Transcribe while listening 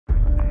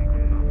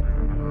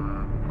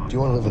Do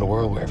you want to live in a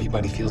world where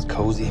everybody feels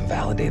cozy and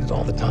validated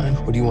all the time?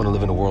 Or do you want to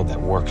live in a world that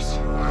works?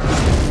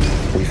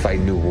 We fight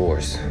new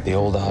wars. The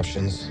old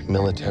options,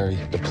 military,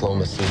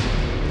 diplomacy,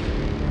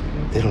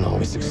 they don't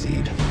always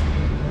succeed.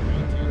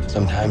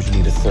 Sometimes you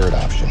need a third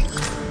option.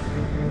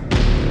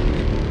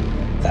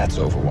 That's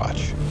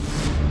Overwatch.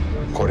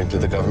 According to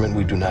the government,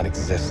 we do not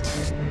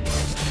exist.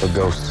 We're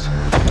ghosts.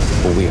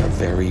 But we are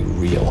very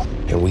real,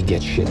 and we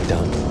get shit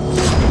done.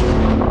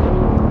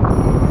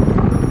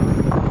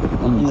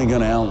 I'm only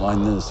gonna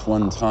outline this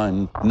one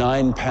time.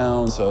 9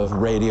 pounds of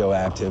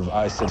radioactive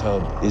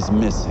isotope is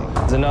missing.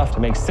 It's enough to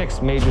make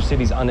 6 major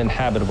cities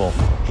uninhabitable.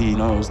 He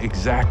knows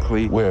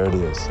exactly where it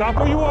is. Stop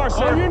where you are,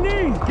 sir. On your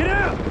knees. Get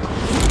out.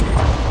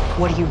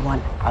 What do you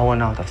want? I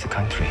want out of the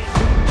country.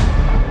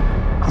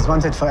 He's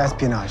wanted for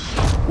espionage.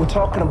 We're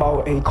talking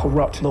about a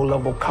corrupt,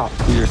 low-level cop.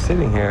 You're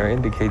sitting here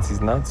indicates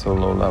he's not so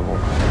low level.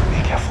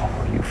 Be careful.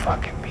 You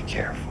fucking be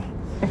careful.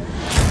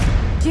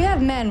 Do you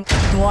have men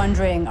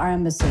wandering our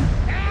embassy?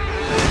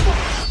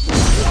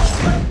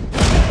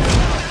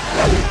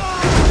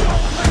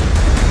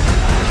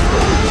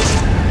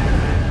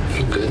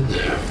 You good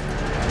there?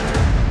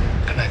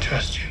 Can I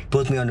trust you?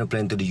 Put me on a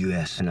plane to the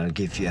US and I'll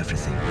give you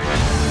everything.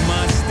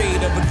 Mind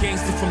state of a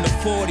gangster from the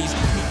 40s.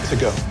 To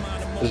go.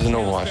 This is an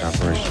Overwatch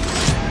operation.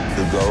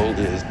 The goal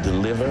is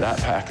deliver that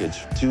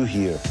package to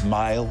here,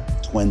 mile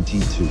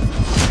 22.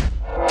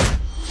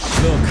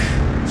 Look,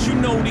 you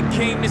know the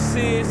game this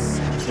is.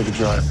 Take a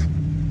drive.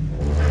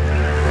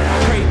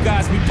 Pray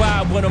guys me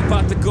by what I'm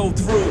about to go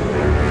through.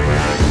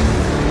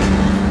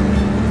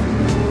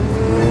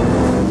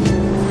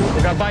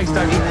 They got bikes,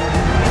 Dougie.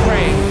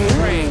 Pray.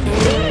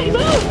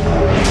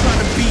 I'm trying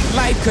to beat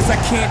life cause I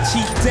can't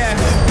cheat death.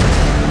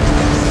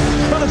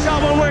 Brother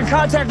Salvo, we're in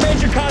contact.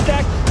 Major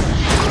contact.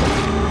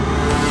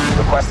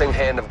 Requesting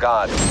hand of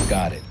God.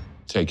 Got it.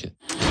 Take it.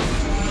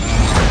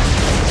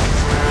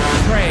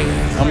 Pray.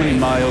 How many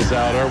miles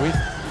out are we?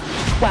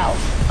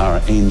 12.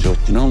 Our angel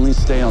can only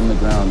stay on the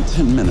ground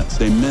 10 minutes.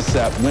 They miss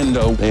that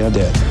window, they are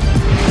dead.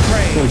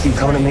 Pray. You keep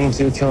coming to me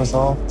to kill us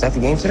all. Is that the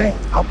game today?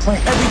 I'll play.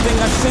 Everything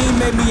I've seen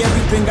made me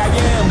everything I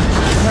am.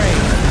 Pray.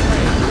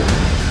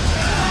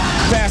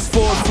 Fast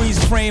forward,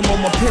 freeze frame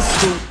on my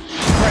pistol.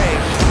 Pray.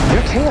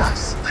 You're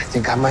chaos. I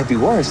think I might be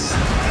worse.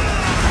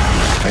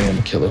 I am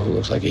a killer who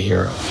looks like a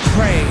hero.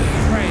 Pray.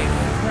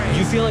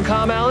 You feeling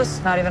calm, Alice?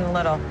 Not even a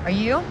little. Are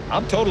you?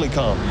 I'm totally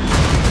calm.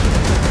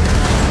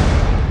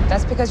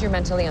 That's because you're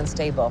mentally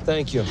unstable.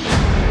 Thank you.